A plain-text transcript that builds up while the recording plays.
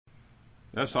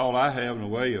That's all I have in the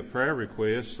way of prayer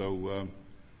requests. So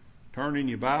turn in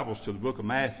your Bibles to the book of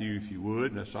Matthew, if you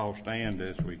would. Let's all stand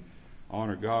as we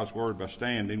honor God's Word by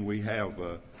standing. We have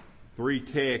 3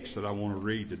 texts that I want to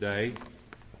read today,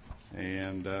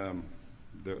 and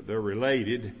they're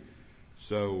related.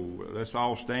 So let's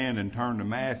all stand and turn to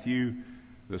Matthew,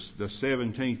 the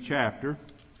 17th chapter.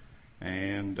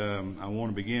 And I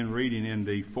want to begin reading in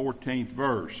the 14th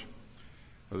verse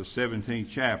of the 17th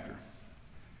chapter.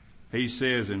 He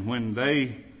says, "And when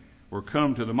they were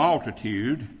come to the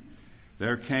multitude,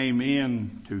 there came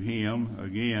in to him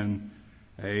again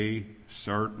a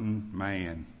certain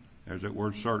man." There's that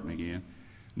word certain again.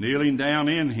 Kneeling down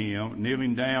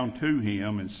to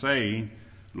him and saying,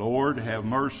 "Lord, have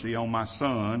mercy on my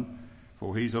son,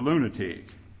 for he's a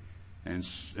lunatic and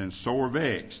sore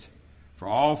vexed. For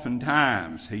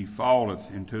oftentimes he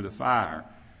falleth into the fire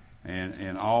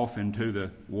and off into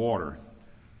the water.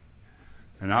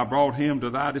 And I brought him to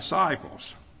thy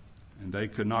disciples, and they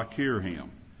could not cure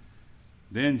him.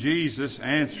 Then Jesus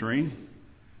answering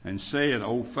and said,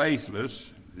 O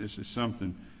faithless," this is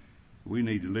something we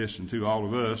need to listen to, all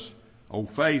of us, "O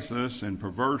faithless and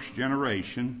perverse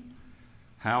generation,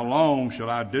 how long shall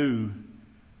I do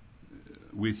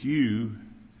with you?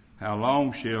 How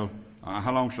long shall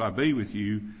I be with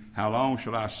you? How long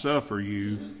shall I suffer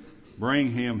you?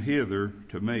 Bring him hither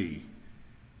to me."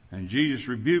 And Jesus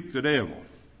rebuked the devil,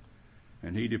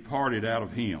 and he departed out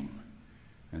of him.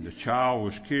 And the child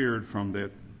was cured from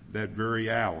that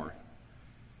very hour.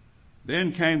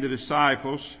 Then came the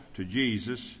disciples to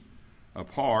Jesus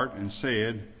apart and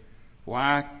said,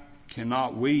 "Why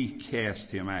cannot we cast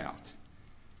him out?"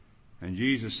 And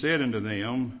Jesus said unto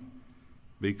them,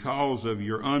 "Because of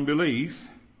your unbelief.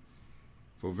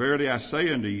 For verily I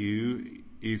say unto you,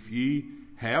 if ye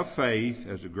have faith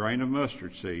as a grain of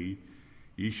mustard seed,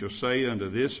 ye shall say unto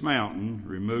this mountain,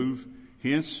 Remove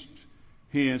hence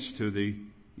to the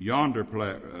yonder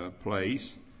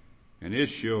place, and it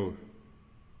shall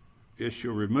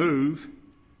remove,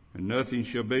 and nothing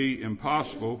shall be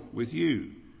impossible with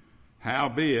you.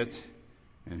 Howbeit,"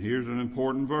 and here's an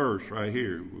important verse right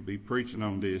here, we'll be preaching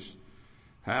on this,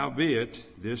 "Howbeit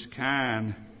this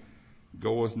kind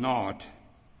goeth not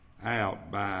out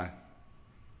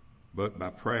but by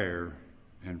prayer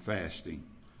and fasting."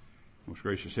 Most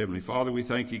gracious Heavenly Father, we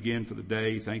thank you again for the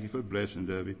day. Thank you for the blessings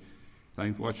of it. Thank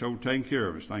you for what you're taking care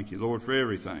of us. Thank you, Lord, for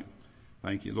everything.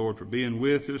 Thank you, Lord, for being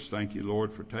with us. Thank you,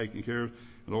 Lord, for taking care of us.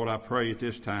 Lord, I pray at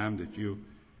this time that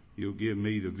you'll give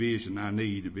me the vision I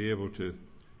need to be able to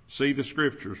see the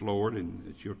Scriptures, Lord, and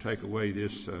that you'll take away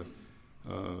this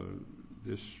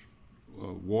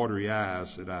watery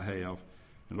eyes that I have.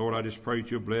 And Lord, I just pray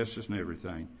that you'll bless us in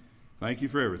everything. Thank you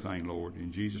for everything, Lord.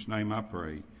 In Jesus' name I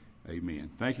pray. Amen.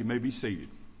 Thank you. You may be seated.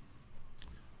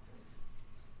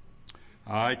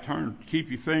 All right,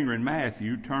 keep your finger in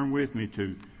Matthew. Turn with me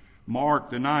to Mark,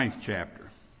 the 9th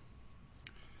chapter.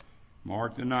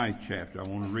 Mark, the 9th chapter. I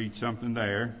want to read something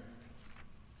there.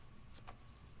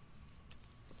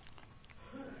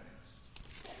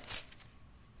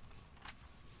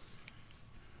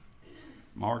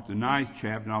 Mark, the 9th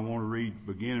chapter, and I want to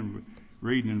begin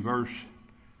reading in verse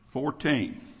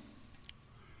 14.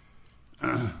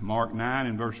 Mark 9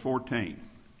 and verse 14.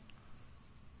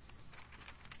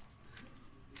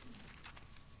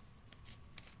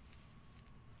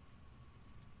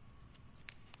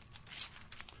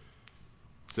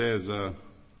 It says,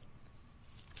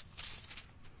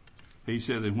 he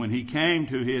said that when he came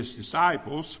to his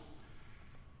disciples,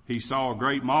 he saw a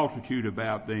great multitude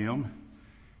about them,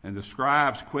 and the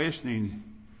scribes questioning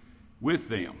with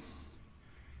them.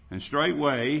 And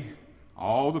straightway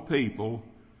all the people,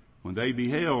 when they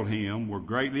beheld him, were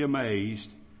greatly amazed,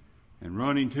 and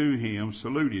running to him,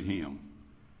 saluted him.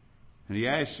 And he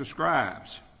asked the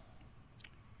scribes,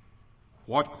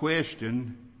 "What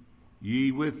question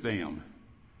ye with them?"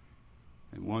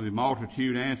 And one of the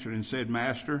multitude answered and said,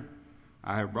 "Master,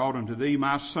 I have brought unto thee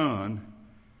my son,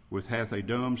 which hath a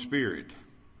dumb spirit.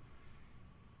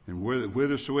 And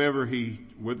whithersoever he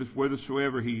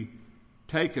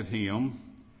taketh him,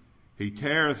 he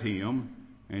teareth him,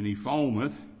 and he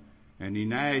foameth, and he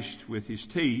gnasheth with his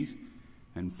teeth,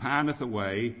 and pineth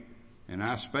away. And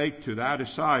I spake to thy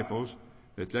disciples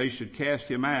that they should cast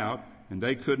him out, and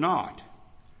they could not."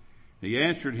 He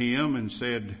answered him and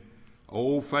said,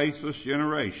 "O faithless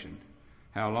generation,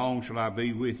 how long shall I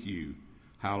be with you?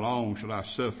 How long shall I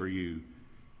suffer you?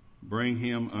 Bring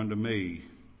him unto me."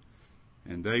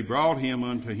 And they brought him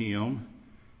unto him.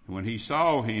 And when he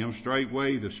saw him,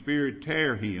 straightway the spirit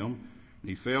tear him, and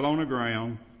he fell on the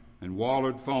ground and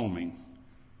wallowed foaming.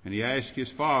 And he asked his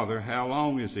father, "How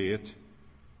long is it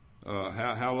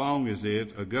how long is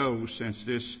it ago since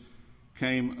this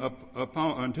came up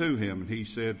unto him? And he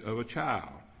said, of a child.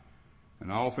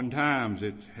 And oftentimes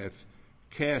it hath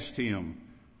cast him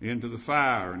into the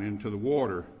fire and into the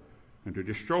water and to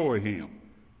destroy him.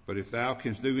 But if thou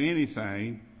canst do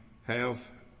anything, have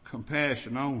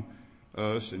compassion on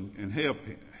us and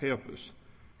help us.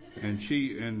 And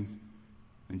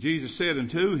Jesus said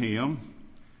unto him,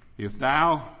 if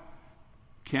thou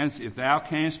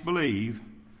canst believe,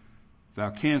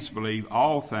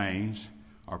 all things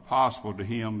are possible to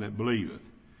him that believeth.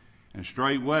 And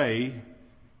straightway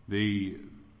the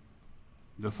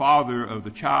father of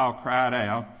the child cried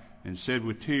out and said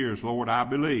with tears, Lord, I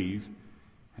believe.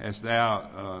 Hast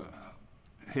thou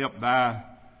helped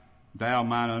thou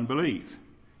mine unbelief?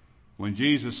 When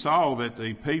Jesus saw that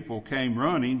the people came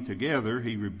running together,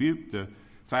 he rebuked the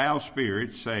foul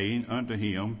spirit, saying unto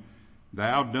him,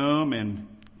 Thou dumb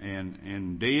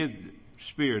and dead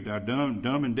spirit, thou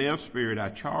dumb and deaf spirit, I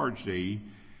charge thee,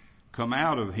 come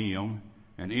out of him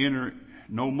and enter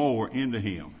no more into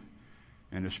him.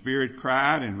 And the spirit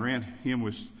cried and rent him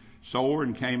with sore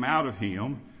and came out of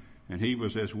him, and he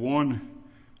was as one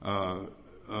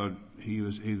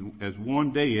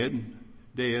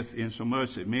death,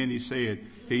 insomuch that many said,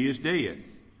 He is dead.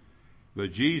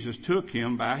 But Jesus took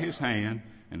him by his hand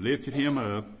and lifted him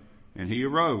up, and he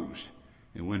arose.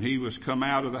 And when he was come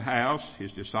out of the house,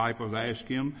 his disciples asked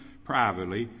him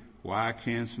privately, Why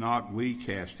canst not we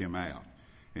cast him out?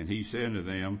 And he said unto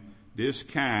them, This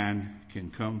kind can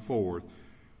come forth,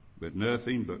 but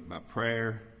nothing but by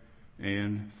prayer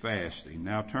and fasting.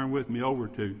 Now turn with me over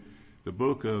to the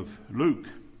book of Luke,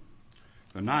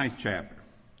 the 9th chapter.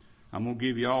 I'm going to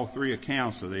give you all three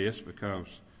accounts of this because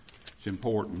it's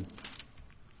important.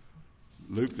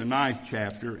 Luke, the 9th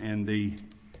chapter, and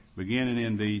beginning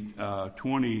in the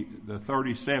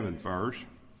 37th verse.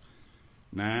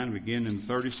 9, beginning in the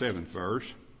 37th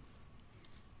verse.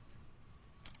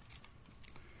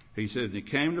 He said, And it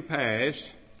came to pass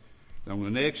that on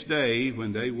the next day,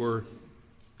 when they were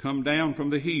come down from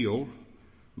the hill,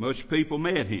 much people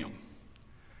met him.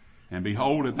 And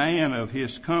behold, a man of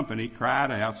his company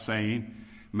cried out, saying,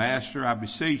 Master, I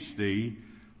beseech thee,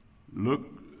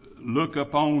 look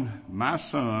upon my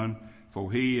son,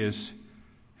 for he is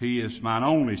mine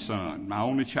only son, my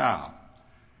only child.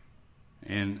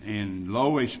 And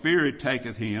lo, a spirit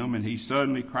taketh him, and he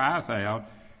suddenly crieth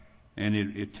out, and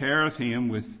it teareth him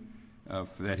with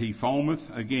that he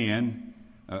foameth again,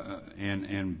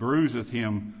 and bruiseth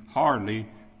him heartily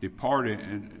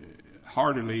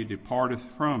departeth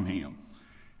from him.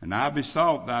 And I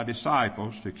besought thy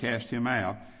disciples to cast him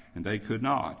out, and they could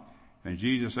not. And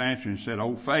Jesus answered and said,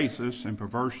 O faithless and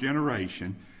perverse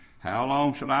generation, how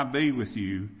long shall I be with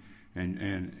you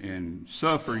and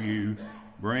suffer you?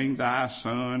 Bring thy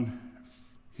son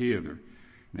hither.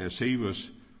 And as he was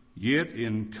yet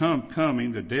in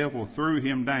coming, the devil threw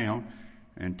him down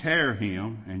and tear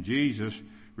him, and Jesus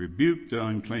rebuked the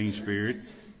unclean spirit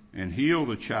and healed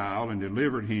the child and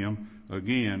delivered him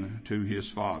again to his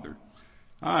father.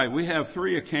 All right, we have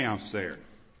three accounts there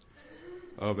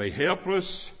of a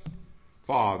helpless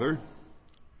father,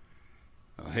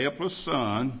 a helpless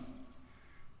son,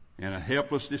 and a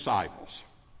helpless disciples.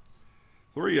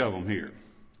 Three of them here.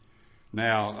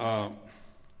 Now,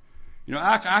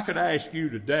 I could ask you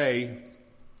today,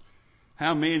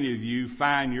 how many of you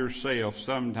find yourself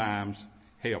sometimes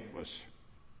helpless?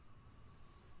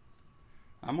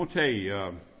 I'm going to tell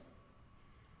you,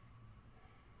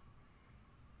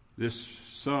 this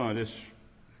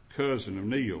cousin of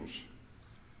Neil's,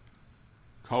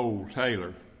 Cole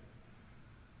Taylor,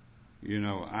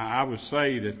 I would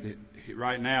say that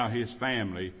right now his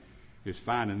family is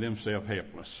finding themselves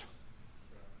helpless.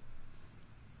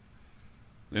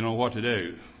 They don't know what to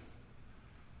do.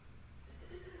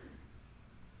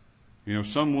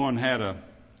 Someone had a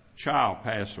child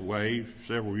pass away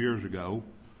several years ago,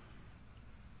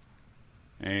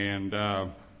 and I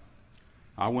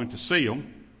went to see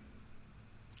them,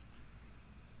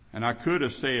 and I could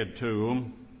have said to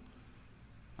them,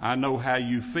 I know how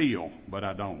you feel, but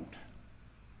I don't.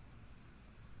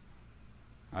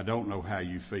 I don't know how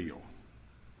you feel.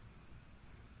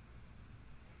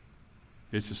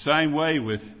 It's the same way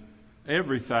with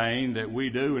everything that we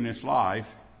do in this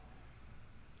life,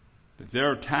 that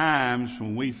there are times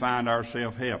when we find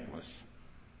ourselves helpless.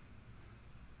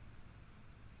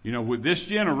 With this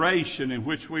generation in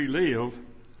which we live,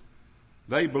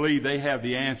 they believe they have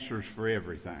the answers for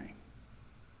everything.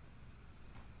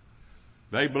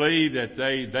 They believe that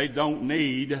they don't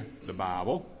need the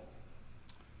Bible.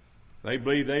 They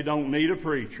believe they don't need a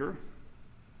preacher.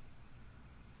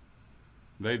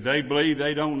 They believe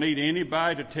they don't need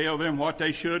anybody to tell them what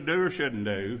they should do or shouldn't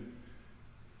do.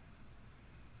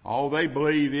 All they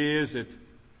believe is that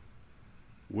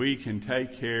we can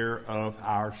take care of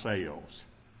ourselves.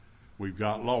 We've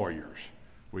got lawyers.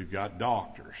 We've got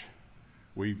doctors.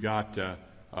 We've got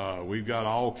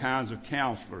all kinds of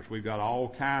counselors. We've got all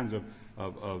kinds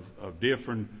of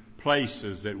different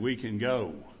places that we can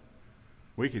go.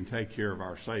 We can take care of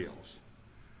ourselves.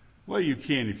 Well, you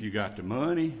can if you got the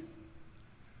money.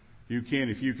 You can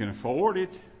if you can afford it.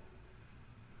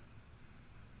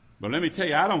 But let me tell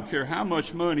you, I don't care how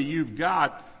much money you've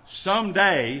got,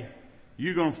 someday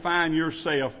you're going to find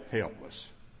yourself helpless.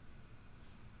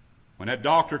 When that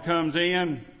doctor comes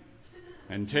in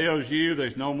and tells you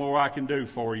there's no more I can do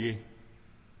for you,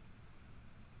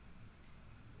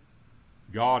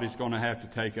 God is going to have to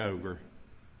take over.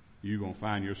 You're going to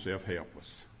find yourself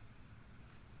helpless.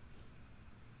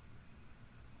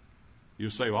 You'll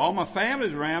say, well, all my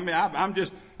family's around me.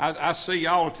 I see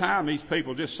all the time these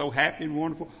people just so happy and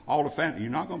wonderful. All the family. You're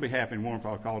not going to be happy and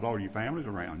wonderful because all your family's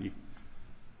around you.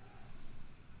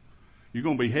 You're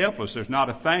going to be helpless. There's not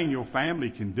a thing your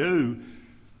family can do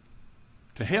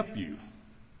to help you.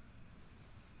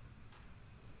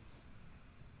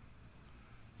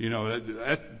 You know,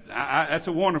 that's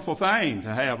a wonderful thing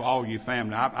to have all your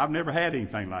family. I've never had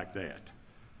anything like that.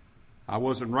 I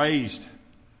wasn't raised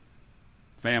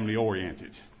family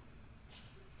oriented.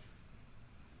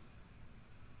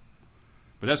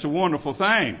 But that's a wonderful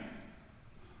thing.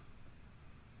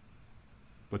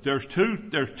 But there's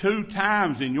two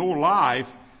times in your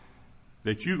life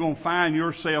that you're going to find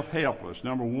yourself helpless.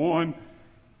 Number one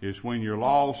is when you're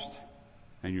lost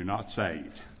and you're not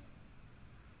saved.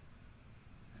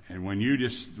 And when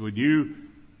you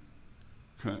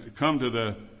come to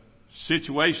the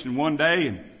situation one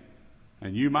day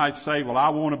and you might say, well, I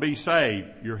want to be saved,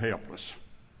 you're helpless.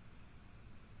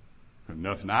 There's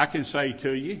nothing I can say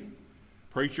to you.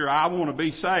 Preacher, I want to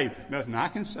be saved. Nothing I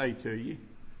can say to you.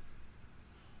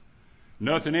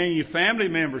 Nothing any of your family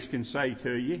members can say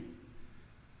to you.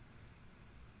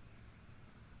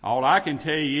 All I can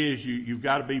tell you is you've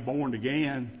got to be born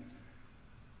again.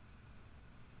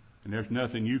 And there's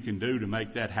nothing you can do to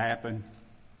make that happen.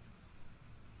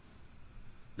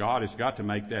 God has got to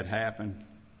make that happen.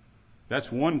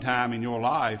 That's one time in your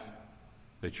life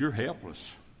that you're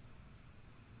helpless.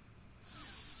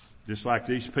 Just like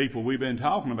these people we've been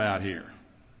talking about here.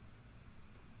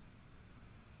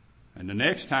 And the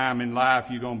next time in life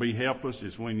you're going to be helpless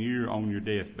is when you're on your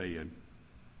deathbed.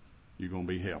 You're going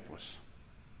to be helpless.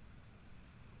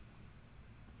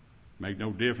 Make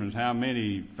no difference how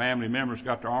many family members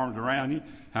got their arms around you,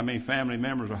 how many family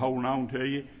members are holding on to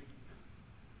you.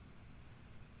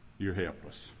 You're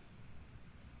helpless.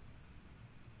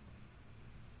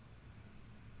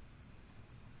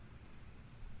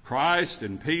 Christ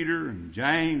and Peter and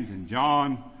James and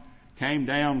John came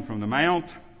down from the mount.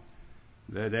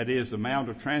 That is the Mount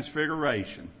of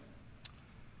Transfiguration.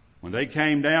 When they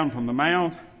came down from the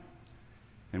mount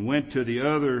and went to the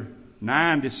other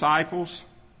 9 disciples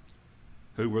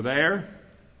who were there,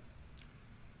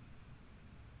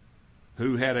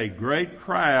 who had a great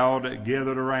crowd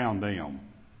gathered around them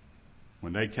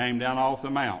when they came down off the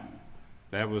mountain.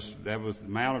 That was the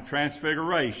Mount of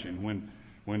Transfiguration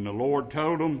when the Lord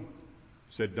told them,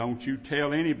 said, don't you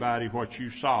tell anybody what you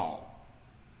saw.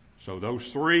 So those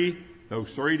three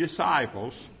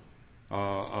disciples,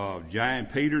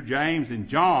 Peter, James, and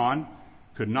John,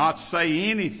 could not say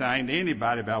anything to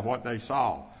anybody about what they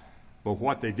saw. But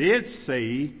what they did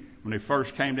see when they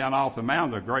first came down off the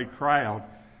mountain, a great crowd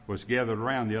was gathered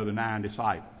around the other 9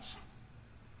 disciples.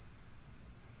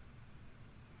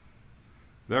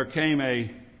 There came a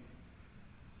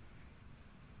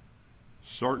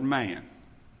certain man.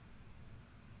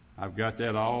 I've got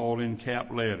that all in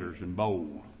cap letters and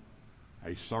bold.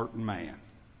 A certain man.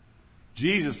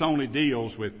 Jesus only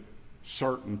deals with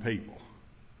certain people.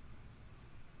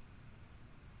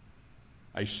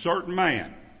 A certain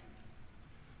man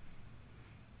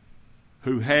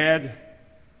who had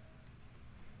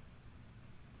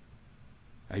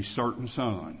a certain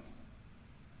son,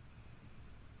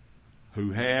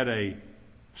 who had a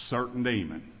certain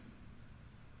demon.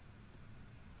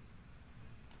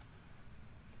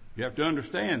 You have to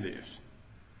understand this.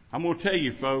 I'm going to tell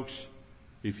you, folks,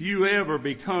 if you ever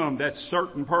become that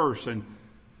certain person,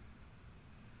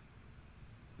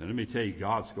 then let me tell you,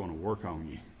 God's going to work on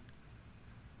you.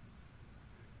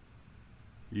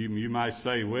 You might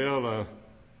say, well,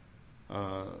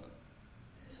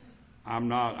 I'm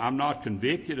not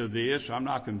convicted of this. I'm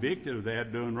not convicted of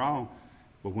that, doing wrong.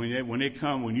 But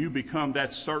when you become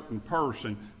that certain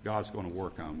person, God's going to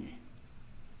work on you.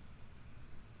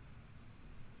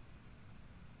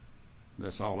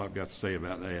 That's all I've got to say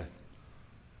about that.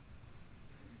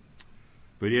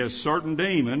 But he has a certain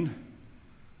demon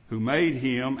who made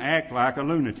him act like a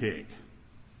lunatic.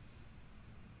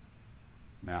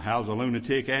 Now, how's a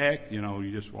lunatic act?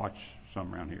 You just watch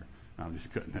some around here. No, I'm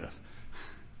just cutting up.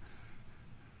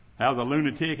 How's a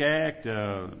lunatic act?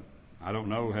 I don't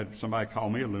know. Had somebody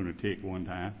call me a lunatic one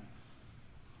time.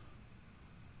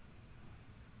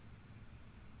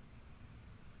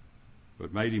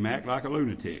 But made him act like a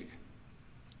lunatic.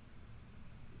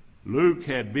 Luke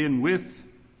had been with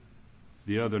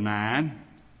the other 9.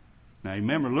 Now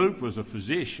remember, Luke was a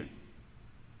physician.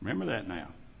 Remember that now.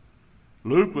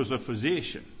 Luke was a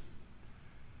physician.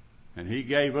 And he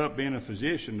gave up being a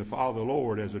physician to follow the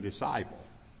Lord as a disciple.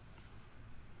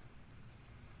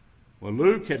 Well,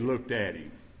 Luke had looked at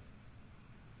him.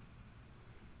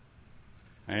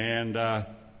 And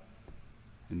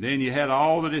then you had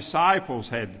all the disciples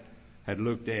had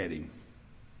looked at him.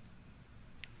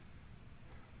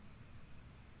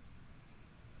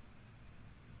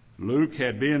 Luke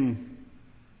had been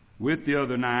with the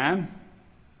other 9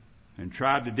 and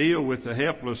tried to deal with the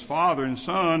helpless father and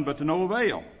son, but to no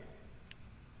avail.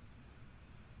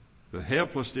 The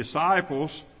helpless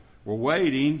disciples were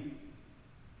waiting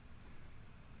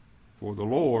for the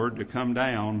Lord to come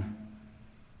down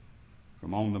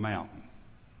from on the mountain.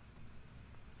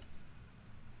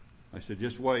 They said,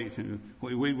 just wait.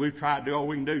 We've tried to do all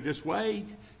we can do. Just wait.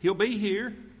 He'll be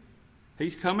here.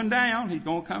 He's coming down. He's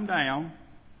going to come down.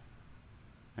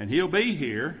 And he'll be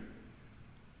here.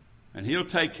 And he'll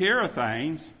take care of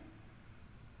things.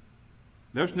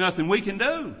 There's nothing we can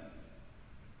do.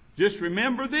 Just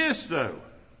remember this, though.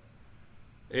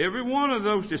 Every one of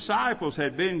those disciples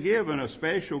had been given a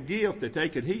special gift that they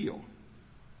could heal.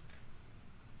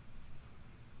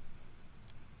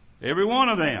 Every one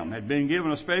of them had been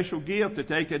given a special gift that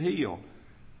they could heal.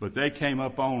 But they came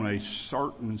up on a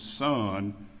certain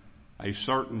son, a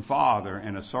certain father,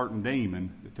 and a certain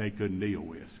demon that they couldn't deal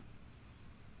with.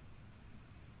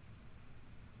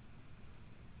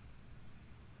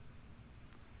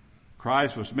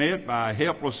 Christ was met by a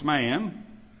helpless man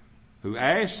who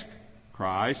asked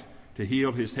Christ to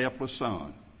heal his helpless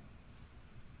son,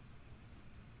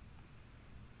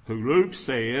 who Luke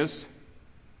says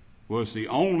was the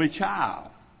only child.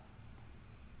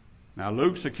 Now,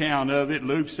 Luke's account of it,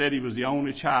 Luke said he was the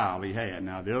only child he had.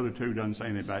 Now, the other 2 doesn't say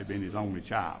anything about being his only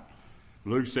child.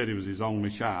 Luke said he was his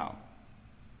only child.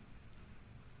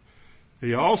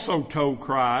 He also told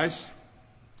Christ,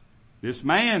 this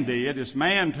man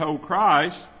told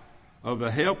Christ of the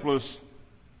helplessness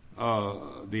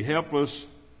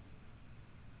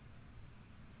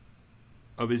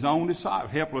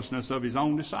of his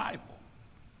own disciple.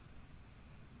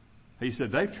 He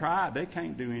said, they've tried, they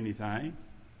can't do anything.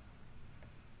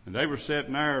 And they were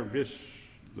sitting there, just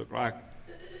looked like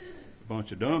a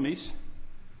bunch of dummies.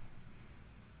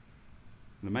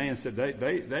 And the man said,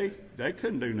 they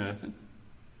couldn't do nothing.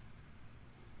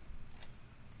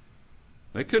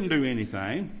 They couldn't do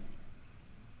anything.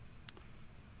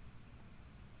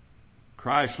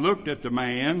 Christ looked at the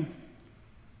man,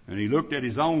 and he looked at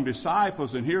his own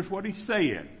disciples, and here's what he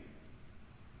said.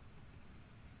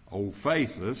 O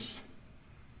faithless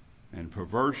and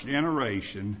perverse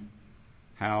generation,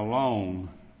 how long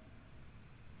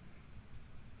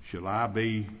shall I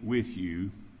be with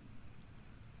you?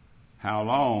 How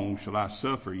long shall I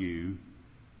suffer you?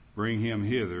 Bring him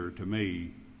hither to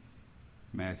me.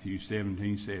 Matthew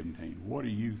 17:17. What do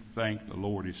you think the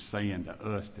Lord is saying to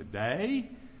us today?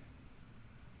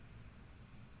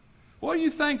 What do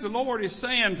you think the Lord is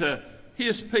saying to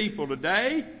his people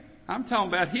today? I'm talking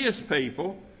about his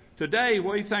people. Today,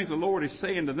 what do you think the Lord is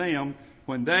saying to them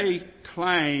when they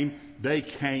claim they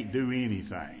can't do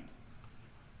anything?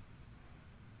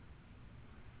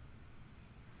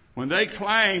 When they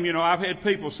claim, I've had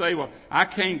people say, well, I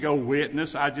can't go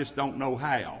witness, I just don't know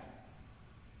how.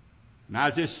 And I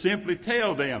just simply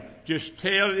tell them, just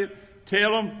tell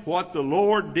them what the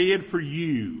Lord did for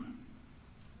you.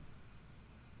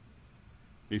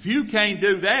 If you can't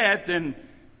do that, then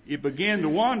you begin to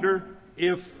wonder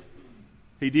if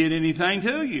he did anything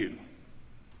to you.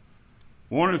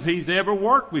 Wonder if he's ever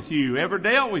worked with you, ever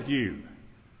dealt with you.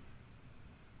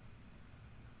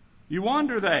 You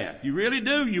wonder that. You really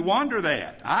do. You wonder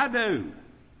that. I do.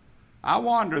 I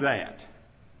wonder that.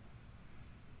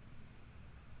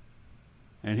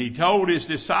 And he told his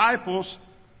disciples,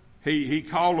 he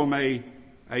called them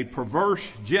a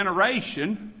perverse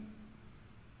generation.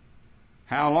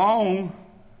 How long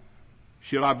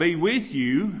shall I be with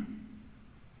you?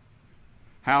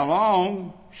 How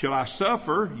long shall I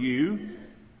suffer you?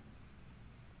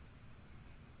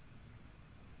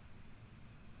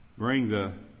 bring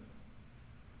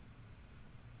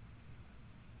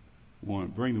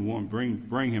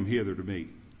him hither to me.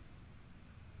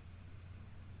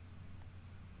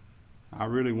 I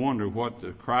really wonder what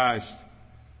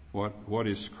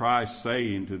is Christ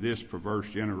saying to this perverse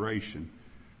generation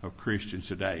of Christians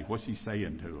today. What's he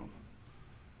saying to them?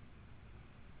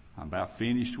 I'm about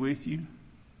finished with you.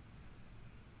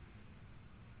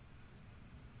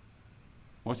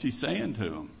 What's he saying to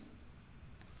them?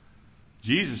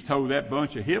 Jesus told that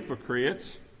bunch of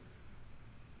hypocrites,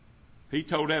 he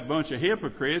told that bunch of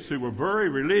hypocrites who were very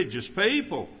religious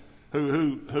people,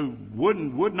 who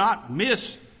would not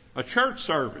miss a church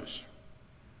service.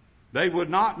 They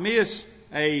would not miss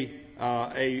a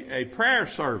prayer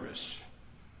service.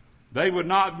 They would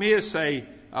not miss a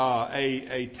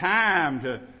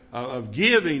time of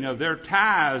giving of their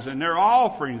tithes and their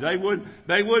offerings. They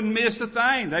wouldn't miss a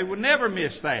thing. They would never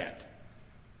miss that.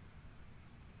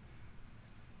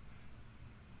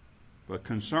 But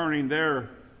concerning their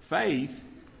faith,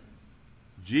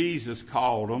 Jesus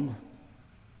called them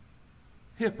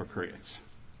hypocrites.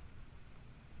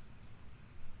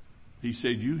 He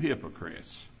said, you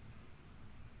hypocrites.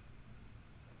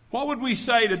 What would we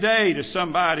say today to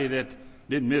somebody that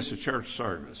didn't miss a church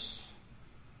service?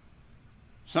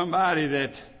 Somebody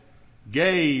that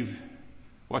gave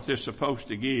what they're supposed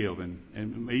to give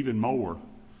and even more.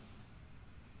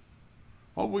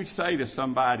 What would we say to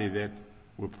somebody that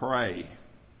will pray?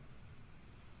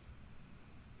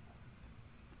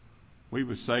 We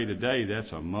would say today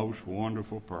that's a most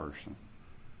wonderful person,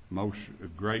 most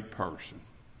great person.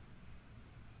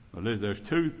 But there's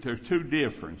two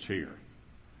differences here.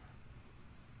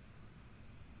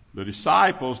 The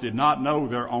disciples did not know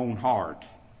their own heart.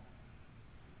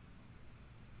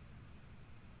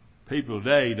 People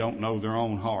today don't know their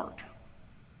own heart.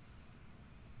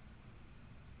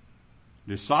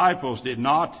 Disciples did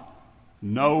not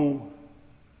know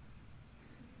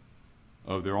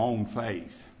of their own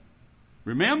faith.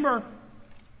 Remember,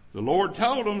 the Lord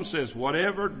told them, says,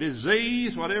 whatever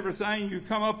disease, whatever thing you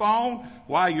come up on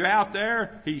while you're out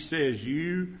there, he says,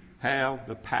 you have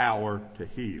the power to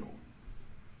heal.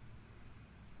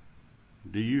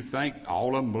 Do you think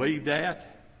all of them believe that?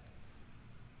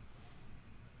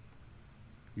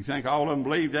 You think all of them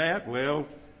believe that? Well,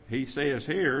 he says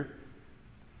here,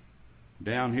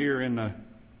 down here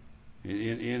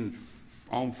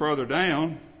on further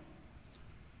down,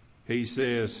 he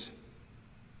says,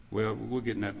 well, we'll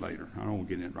get in that later. I don't want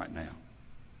to get in it right now.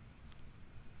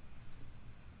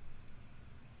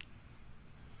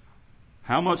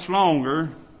 How much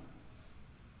longer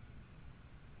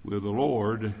will the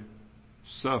Lord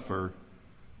suffer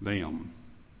them?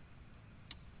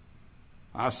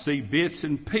 I see bits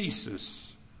and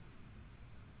pieces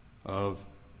of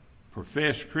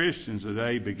professed Christians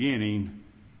today beginning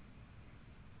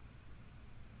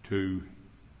to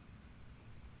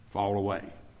fall away.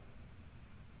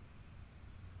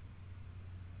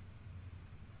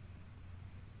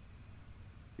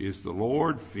 Is the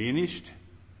Lord finished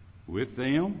with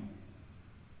them?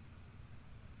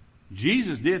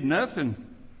 Jesus did nothing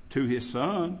to his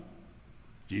son.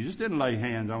 Jesus didn't lay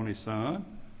hands on his son.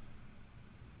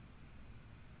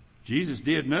 Jesus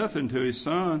did nothing to his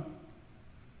son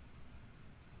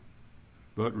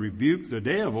but rebuked the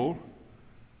devil,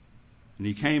 and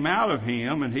he came out of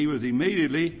him, and he was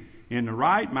immediately in the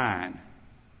right mind.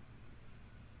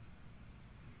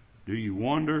 Do you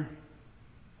wonder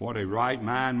what a right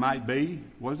mind might be?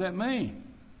 What does that mean?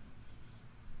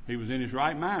 He was in his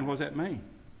right mind. What does that mean?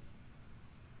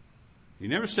 He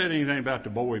never said anything about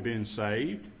the boy being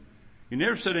saved. He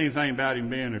never said anything about him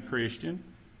being a Christian.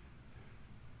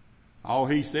 All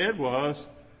he said was,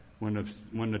 when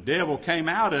the devil came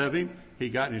out of him, he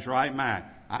got in his right mind.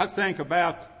 I think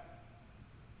about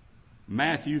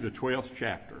Matthew, the 12th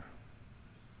chapter.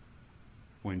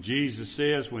 When Jesus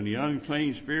says, when the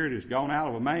unclean spirit is gone out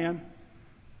of a man,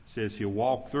 says he'll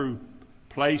walk through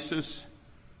places,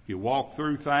 he'll walk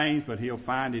through things, but he'll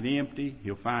find it empty,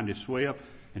 he'll find it swept,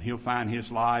 and he'll find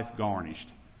his life garnished.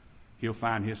 He'll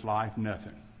find his life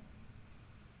nothing.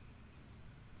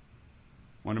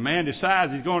 When a man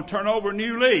decides he's going to turn over a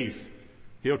new leaf,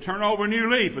 he'll turn over a new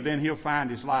leaf, but then he'll find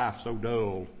his life so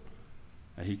dull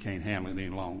that he can't handle it any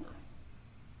longer.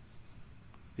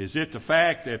 Is it the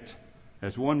fact that,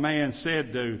 as one man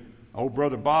said to old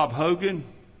brother Bob Hogan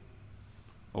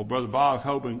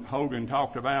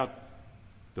talked about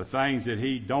the things that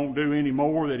he don't do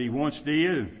anymore that he once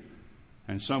did,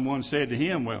 and someone said to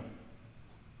him, well,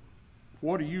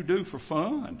 what do you do for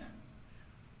fun?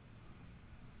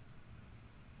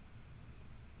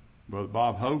 Brother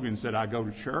Bob Hogan said, I go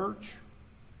to church,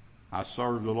 I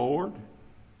serve the Lord,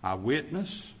 I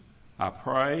witness, I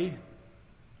pray,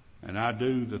 and I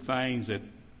do the things that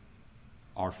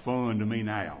are fun to me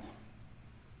now.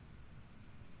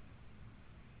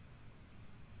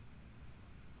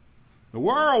 The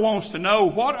world wants to know,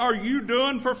 what are you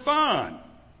doing for fun?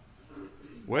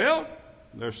 Well,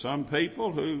 there's some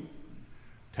people who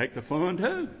take the fun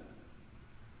too.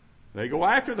 They go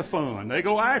after the fun. They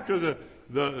go after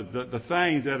the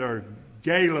things that are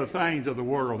gala things of the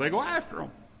world. They go after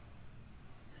them.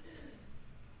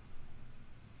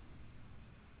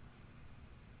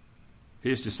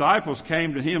 His disciples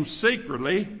came to him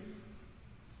secretly,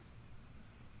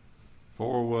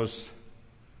 for was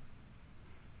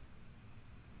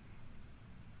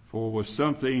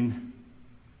something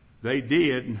they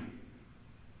did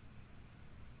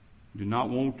not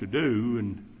want to do,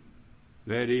 and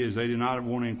that is, they did not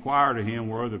want to inquire to him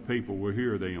where other people would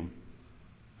hear them,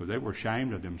 because they were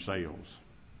ashamed of themselves.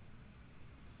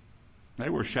 They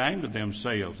were ashamed of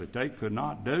themselves that they could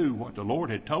not do what the Lord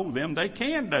had told them they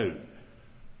can do.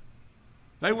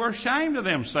 They were ashamed of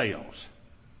themselves.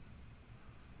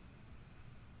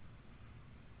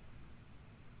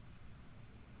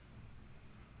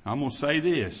 I'm going to say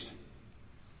this.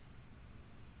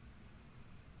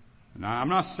 Now, I'm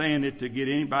not saying it to get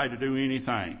anybody to do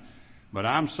anything, but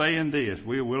I'm saying this.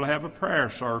 We will have a prayer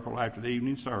circle after the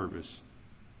evening service.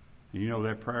 You know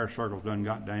that prayer circle done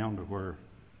got down to where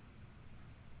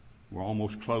we're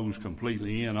almost closed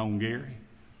completely in on Gary.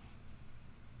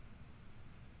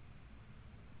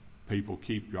 People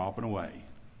keep dropping away.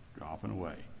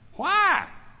 Why?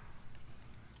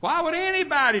 Why would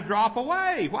anybody drop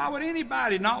away? Why would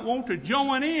anybody not want to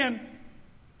join in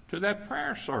to that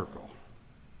prayer circle?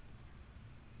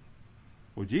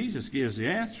 Well, Jesus gives the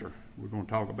answer. We're going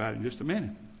to talk about it in just a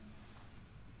minute.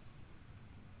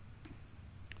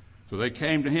 So they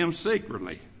came to him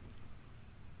secretly.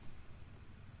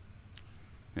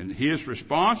 And his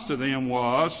response to them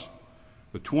was,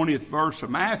 the 20th verse of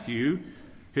Matthew,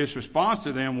 his response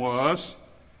to them was,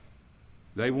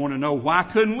 they want to know, why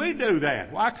couldn't we do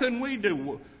that? Why couldn't we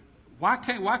do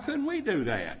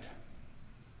that?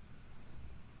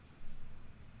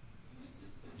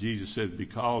 Jesus said,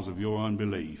 because of your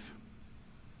unbelief.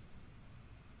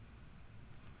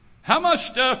 How much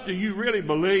stuff do you really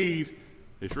believe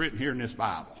is written here in this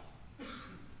Bible?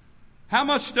 How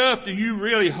much stuff do you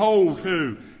really hold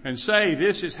to and say,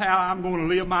 this is how I'm going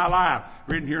to live my life,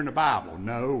 written here in the Bible?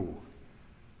 No.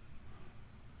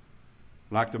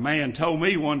 Like the man told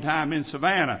me one time in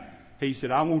Savannah, he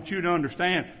said, I want you to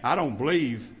understand, I don't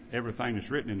believe everything that's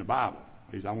written in the Bible.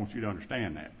 He said, I want you to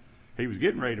understand that. He was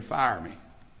getting ready to fire me.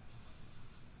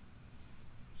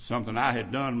 Something I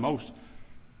had done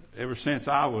ever since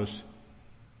I was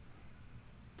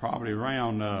probably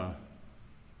around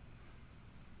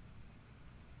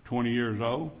 20 years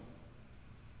old.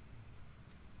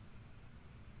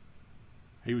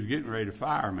 He was getting ready to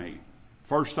fire me.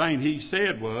 First thing he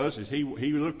said was, he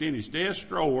looked in his desk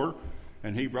drawer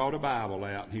and he brought a Bible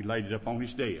out and he laid it up on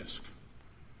his desk.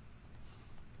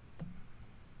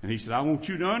 And he said, I want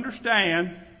you to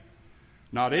understand,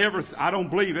 I don't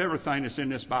believe everything that's in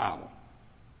this Bible.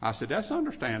 I said, that's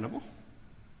understandable.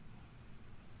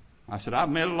 I said, I've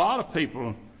met a lot of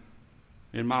people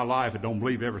in my life that don't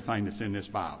believe everything that's in this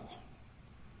Bible.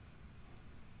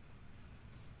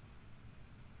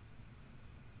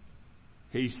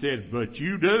 He said, but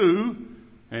you do.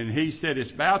 And he said,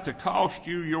 it's about to cost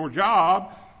you your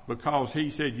job, because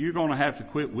he said, you're going to have to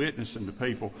quit witnessing to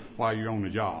people while you're on the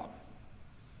job.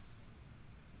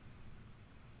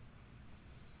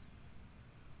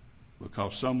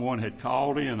 Because someone had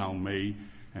called in on me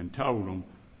and told them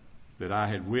that I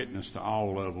had witnessed to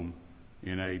all of them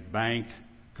in a bank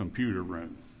computer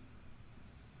room.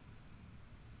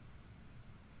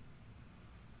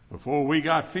 Before we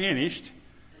got finished,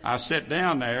 I sat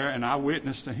down there and I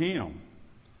witnessed to him.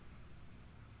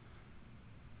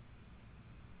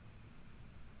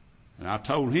 And I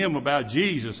told him about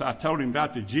Jesus. I told him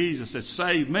about the Jesus that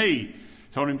saved me.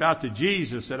 Told him about the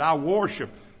Jesus that I worship,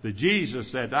 the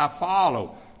Jesus that I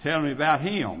follow. Telling me about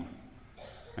him.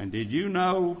 And did you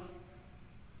know,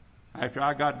 after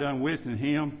I got done witnessing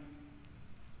him,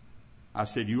 I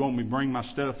said, you want me to bring my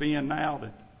stuff in now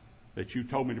that you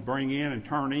told me to bring in and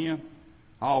turn in?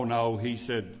 Oh no, he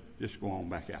said, just go on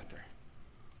back out there.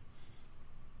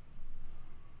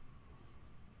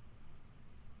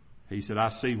 He said, I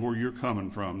see where you're coming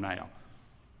from now.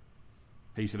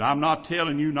 He said, I'm not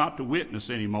telling you not to witness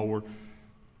anymore,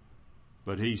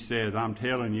 but he said, I'm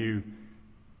telling you,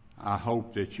 I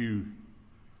hope that you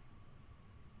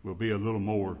will be a little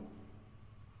more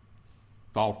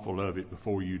thoughtful of it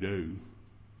before you do.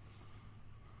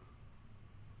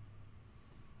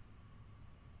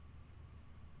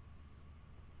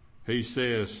 He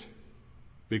says,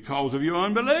 because of your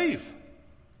unbelief.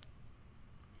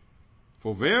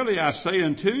 For verily I say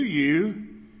unto you,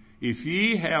 if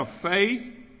ye have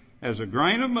faith as a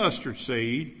grain of mustard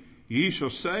seed, ye shall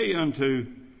say unto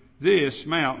this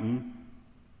mountain,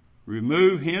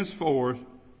 remove henceforth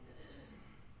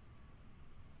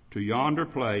to yonder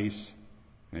place,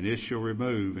 and it shall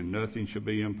remove, and nothing shall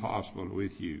be impossible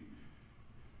with you.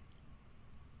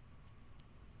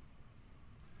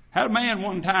 Had a man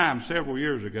one time several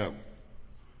years ago,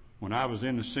 when I was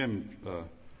in the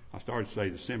I started to say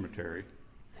the cemetery,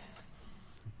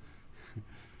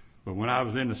 but when I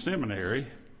was in the seminary,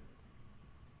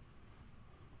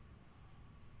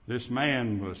 this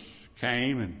man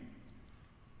came and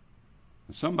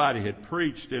somebody had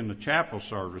preached in the chapel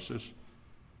services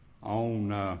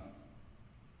on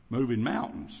moving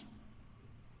mountains.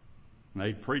 And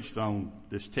they preached on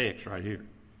this text right here.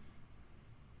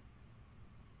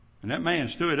 And that man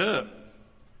stood up.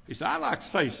 He said, I'd like to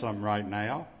say something right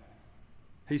now.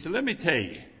 He said, let me tell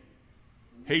you.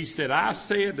 He said, I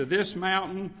said to this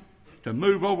mountain to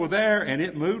move over there, and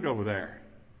it moved over there.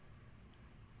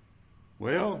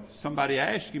 Well, somebody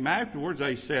asked him afterwards.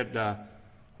 They said,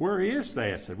 where is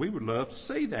that? I said, we would love to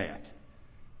see that.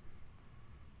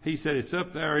 He said, it's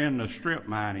up there in the strip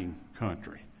mining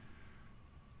country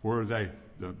where the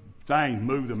thing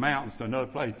moved the mountains to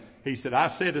another place. He said, I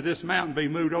said to this mountain be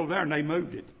moved over there, and they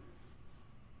moved it.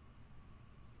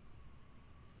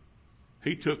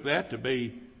 He took that to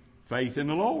be faith in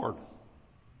the Lord.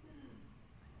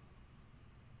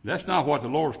 That's not what the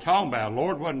Lord's talking about. The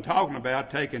Lord wasn't talking about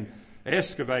taking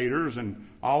excavators and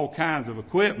all kinds of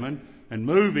equipment and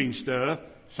moving stuff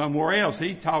somewhere else.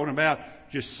 He's talking about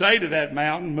just say to that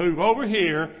mountain, move over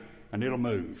here, and it'll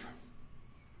move.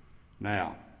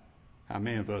 Now, how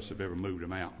many of us have ever moved a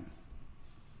mountain?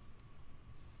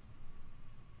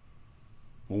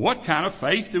 Well, what kind of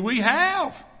faith do we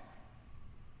have?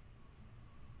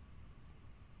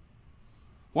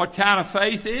 What kind of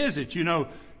faith is it? You know,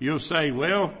 you'll say,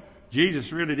 well,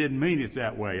 Jesus really didn't mean it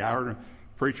that way. I heard a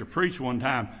preacher preach one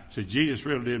time, said Jesus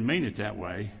really didn't mean it that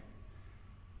way.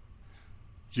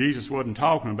 Jesus wasn't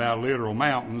talking about literal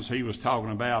mountains. He was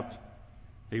talking about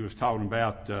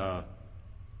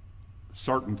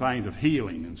certain things of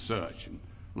healing and such, and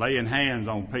laying hands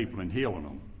on people and healing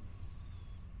them.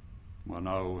 Well,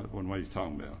 no, that wasn't what he's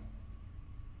talking about.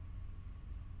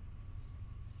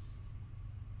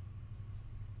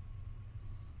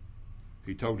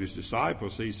 He told his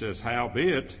disciples, he says,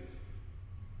 howbeit,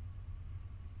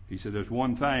 he said, there's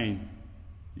one thing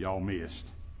y'all missed.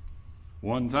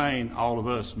 One thing all of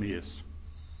us miss.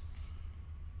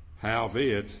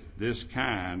 Howbeit, this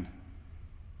kind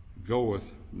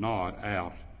goeth not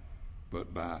out,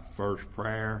 but by first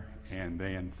prayer and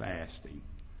then fasting.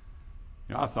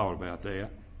 You know, I thought about that.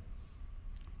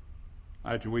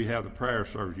 After we have the prayer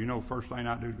service, you know, first thing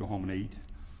I do is go home and eat.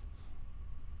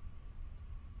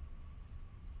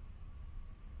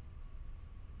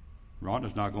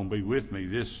 Rhonda's not going to be with me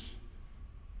this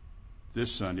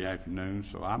Sunday afternoon,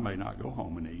 so I may not go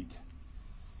home and eat.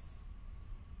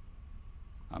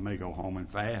 I may go home and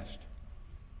fast.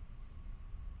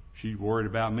 She's worried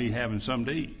about me having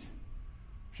something to eat.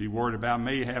 She's worried about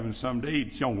me having something to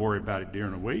eat. She don't worry about it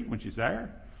during the week when she's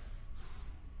there.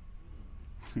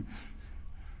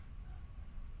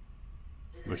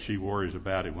 But she worries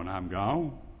about it when I'm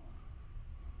gone.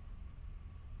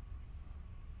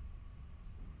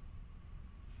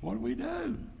 What do we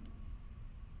do?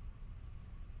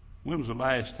 When was the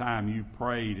last time you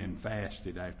prayed and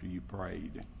fasted after you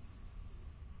prayed?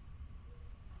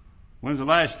 When's the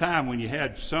last time when you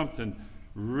had something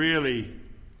really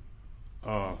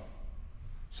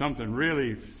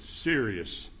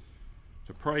serious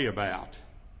to pray about?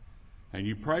 And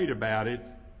you prayed about it,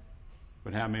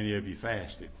 but how many of you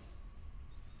fasted?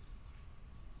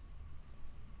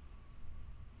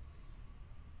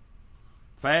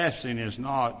 Fasting is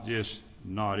not just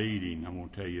not eating, I'm going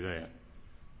to tell you that.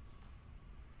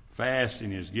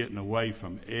 Fasting is getting away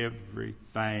from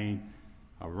everything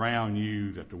around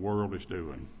you that the world is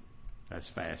doing. That's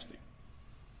fasting.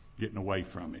 Getting away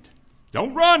from it.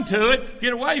 Don't run to it,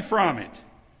 get away from it.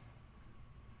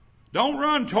 Don't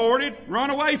run toward it,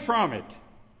 run away from it.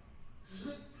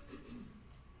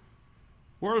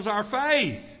 Where's our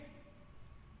faith?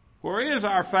 Where is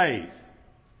our faith?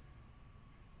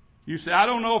 You say, I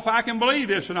don't know if I can believe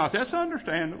this or not. That's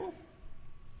understandable.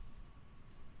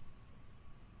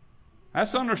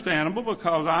 That's understandable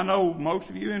because I know most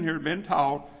of you in here have been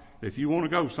taught that if you want to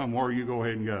go somewhere, you go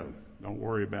ahead and go. Don't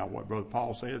worry about what Brother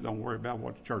Paul says. Don't worry about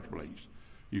what the church believes.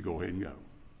 You go ahead and go.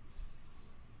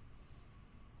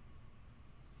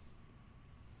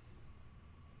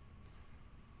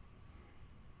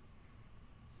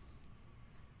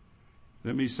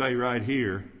 Let me say right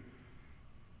here,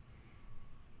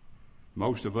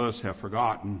 most of us have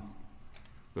forgotten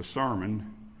the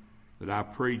sermon that I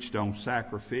preached on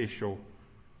sacrificial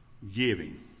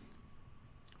giving.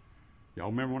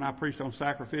 Y'all remember when I preached on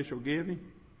sacrificial giving?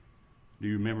 Do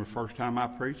you remember the first time I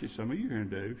preached it? Some of you are going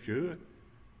to do, should.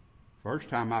 First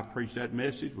time I preached that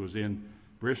message was in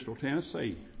Bristol,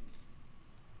 Tennessee.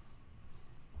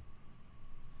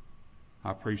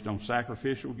 I preached on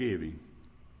sacrificial giving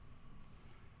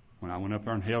when I went up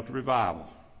there and held the revival.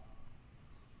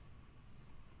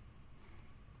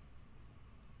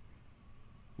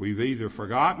 We've either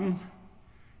forgotten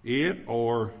it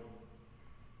or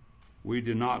we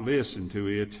did not listen to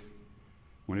it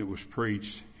when it was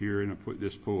preached here in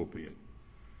this pulpit.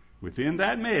 Within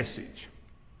that message,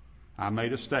 I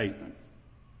made a statement.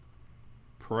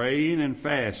 Praying and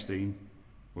fasting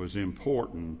was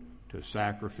important to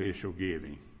sacrificial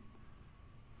giving.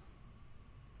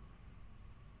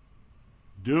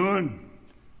 Doing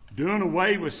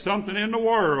away with something in the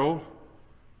world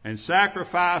and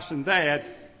sacrificing that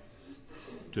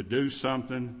to do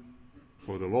something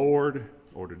for the Lord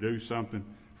or to do something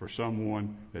for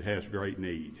someone that has great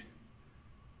need.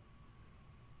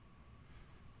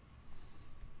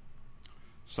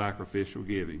 Sacrificial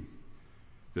giving.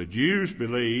 The Jews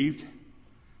believed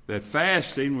that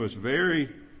fasting was very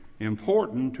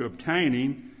important to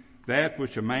obtaining that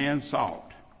which a man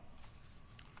sought.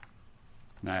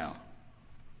 Now,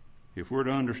 if we're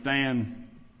to understand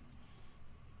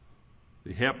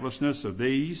the helplessness of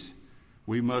these,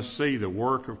 we must see the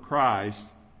work of Christ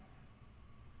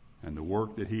and the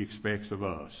work that He expects of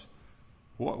us.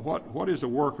 What is the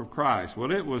work of Christ?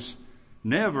 Well, it was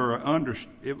never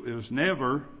if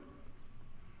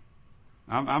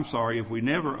we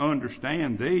never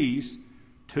understand these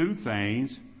two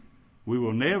things, we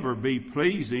will never be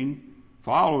pleasing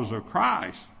followers of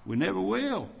Christ. We never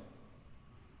will.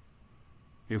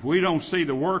 If we don't see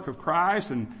the work of Christ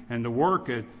and the work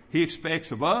that He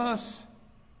expects of us,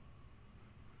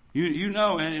 you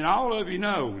know, and all of you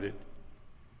know that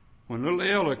when little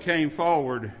Ella came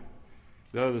forward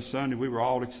the other Sunday, we were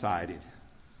all excited.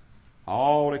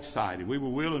 All excited. We were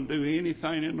willing to do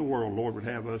anything in the world Lord would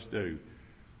have us do,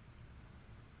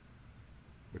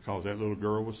 because that little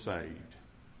girl was saved.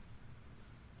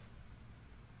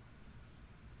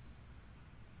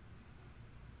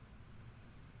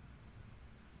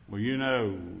 Well, you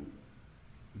know,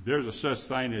 there's a such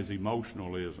thing as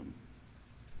emotionalism.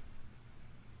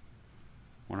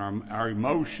 When our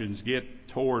emotions get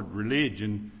toward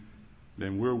religion,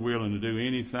 then we're willing to do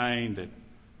anything that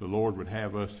the Lord would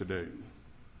have us to do.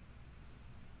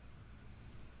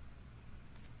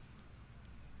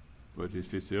 But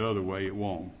if it's the other way, it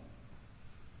won't.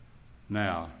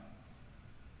 Now,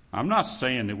 I'm not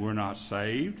saying that we're not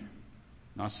saved.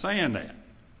 I'm not saying that.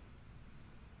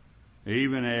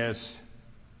 Even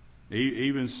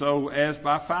so as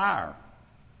by fire.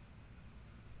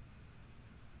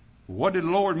 What did the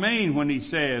Lord mean when He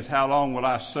says, how long will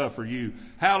I suffer you?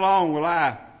 How long will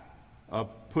I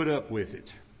put up with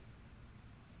it?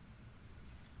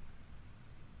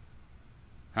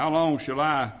 How long shall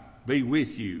I be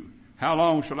with you? How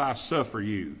long shall I suffer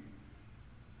you?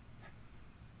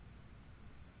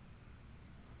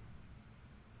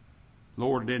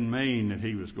 Lord didn't mean that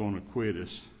He was going to quit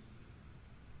us.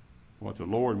 What the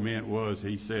Lord meant was,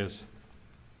 He says,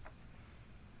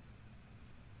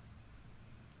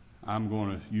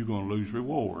 you're going to lose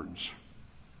rewards.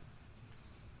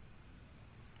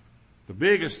 The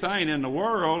biggest thing in the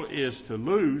world is to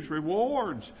lose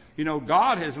rewards. You know,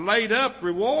 God has laid up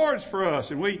rewards for us,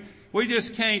 and we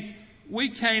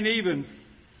can't even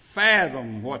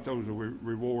fathom what those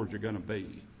rewards are going to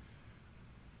be.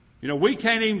 You know, we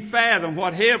can't even fathom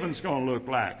what heaven's going to look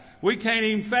like. We can't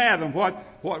even fathom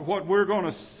what we're going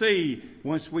to see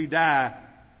once we die.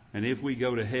 And if we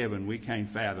go to heaven, we can't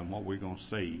fathom what we're going to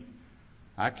see.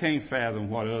 I can't fathom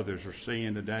what others are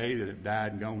seeing today that have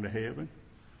died and gone to heaven.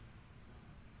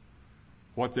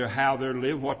 How they're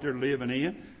living, what they're living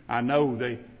in. I know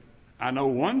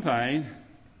one thing.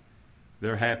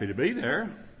 They're happy to be there.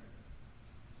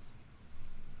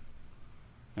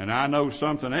 And I know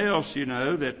something else, you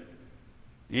know, that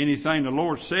anything the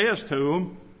Lord says to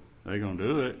them, they're going to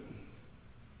do it.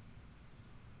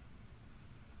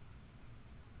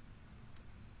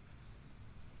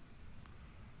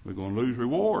 We're going to lose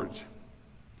rewards.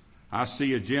 I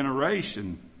see a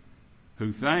generation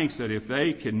who thinks that if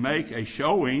they can make a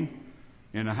showing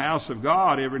in the house of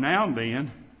God every now and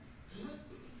then,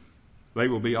 they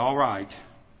will be all right.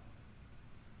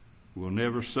 Will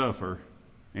never suffer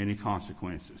any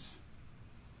consequences.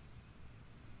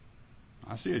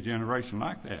 I see a generation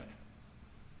like that.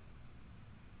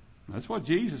 That's what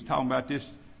Jesus is talking about this.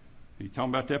 He's talking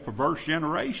about that perverse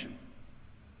generation.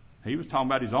 He was talking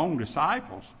about his own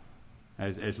disciples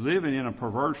as living in a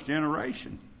perverse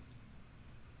generation.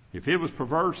 If it was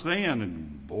perverse then,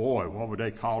 and boy, what would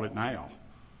they call it now?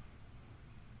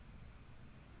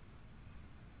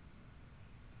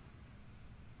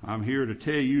 I'm here to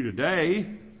tell you today,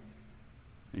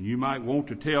 and you might want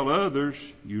to tell others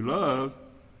you love,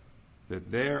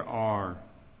 that they are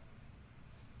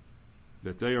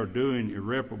doing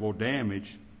irreparable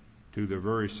damage to their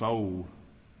very soul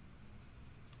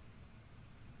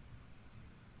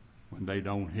when they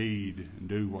don't heed and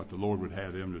do what the Lord would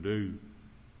have them to do.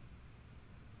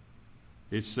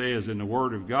 It says in the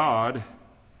Word of God,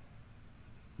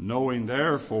 knowing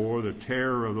therefore the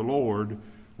terror of the Lord,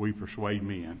 we persuade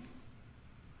men.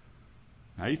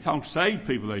 Now he's talking saved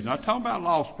people there. He's not talking about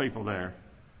lost people there.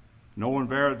 Knowing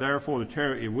therefore the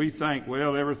terror, if we think,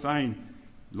 well, everything,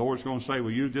 the Lord's going to say,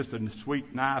 well, you're just a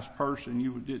sweet, nice person,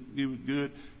 you were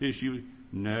good,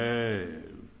 no.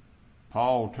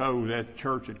 Paul told that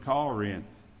church at Corinth,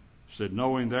 said,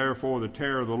 knowing therefore the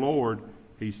terror of the Lord,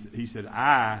 he said,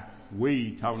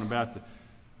 we, talking about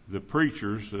the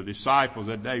preachers, the disciples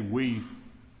that day, we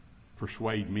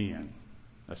persuade men.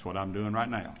 That's what I'm doing right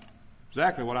now.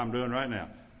 Exactly what I'm doing right now.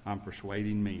 I'm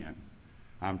persuading men.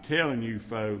 I'm telling you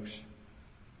folks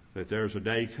that there's a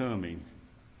day coming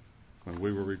when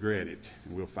we will regret it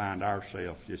and we'll find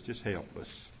ourselves just as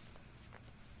helpless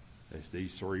as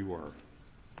these three were.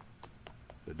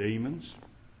 The demons,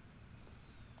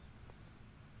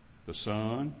 the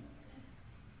Son,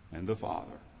 and the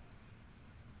Father.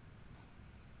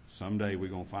 Someday we're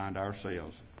going to find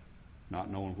ourselves not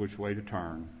knowing which way to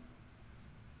turn.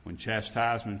 When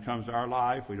chastisement comes to our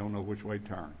life, we don't know which way to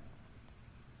turn.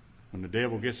 When the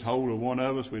devil gets hold of one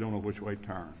of us, we don't know which way to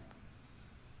turn.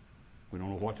 We don't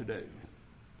know what to do.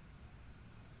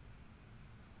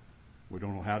 We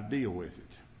don't know how to deal with it.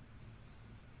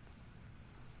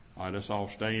 All right, let's all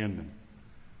stand and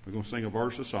we're going to sing a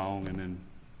verse of song and then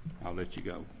I'll let you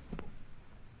go.